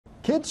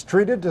kids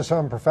treated to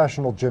some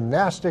professional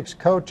gymnastics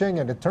coaching,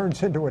 and it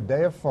turns into a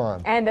day of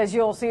fun. And as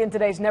you'll see in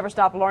today's Never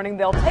Stop Learning,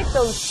 they'll take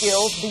those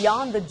skills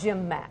beyond the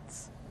gym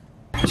mats.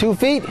 2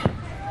 feet.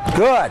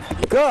 Good,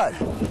 good.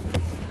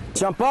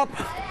 Jump up,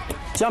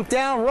 jump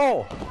down,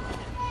 roll.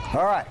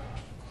 All right.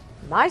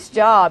 Nice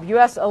job.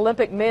 U.S.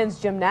 Olympic men's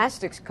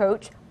gymnastics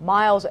coach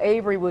Miles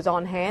Avery was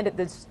on hand at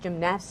this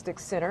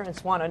gymnastics center in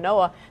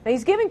Swannanoa. Now,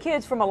 he's giving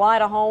kids from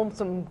Eliada home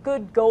some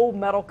good gold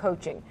medal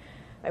coaching.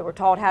 They were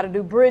taught how to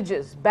do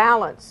bridges,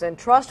 balance, and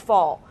trust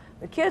fall.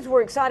 The kids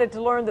were excited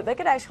to learn that they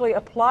could actually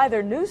apply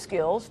their new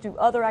skills to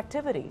other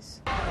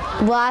activities.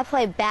 Well, I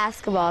play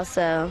basketball,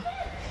 so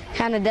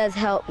kind of does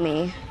help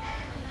me.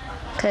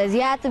 Because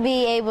you have to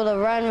be able to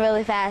run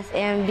really fast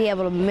and be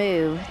able to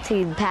move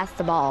to pass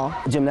the ball.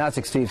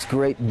 Gymnastics teaches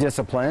great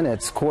discipline.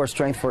 It's core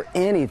strength for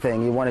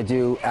anything you want to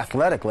do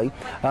athletically.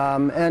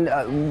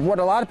 What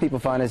a lot of people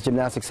find is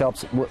gymnastics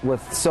helps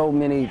with so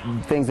many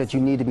things that you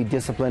need to be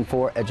disciplined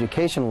for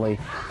educationally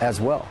as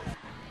well.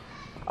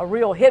 A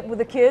real hit with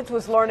the kids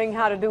was learning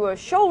how to do a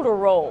shoulder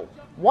roll.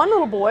 One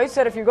little boy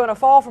said if you're going to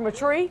fall from a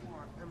tree,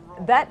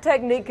 that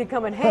technique could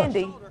come in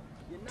handy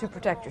to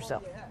protect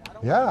yourself.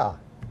 Yeah.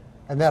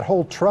 And that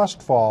whole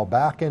trust fall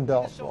back into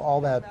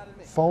all that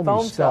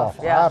foamy stuff.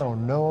 Yeah. I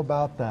don't know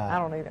about that. I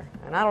don't either.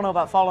 And I don't know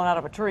about falling out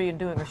of a tree and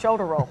doing a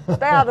shoulder roll.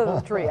 Stay out of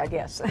the tree, I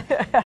guess.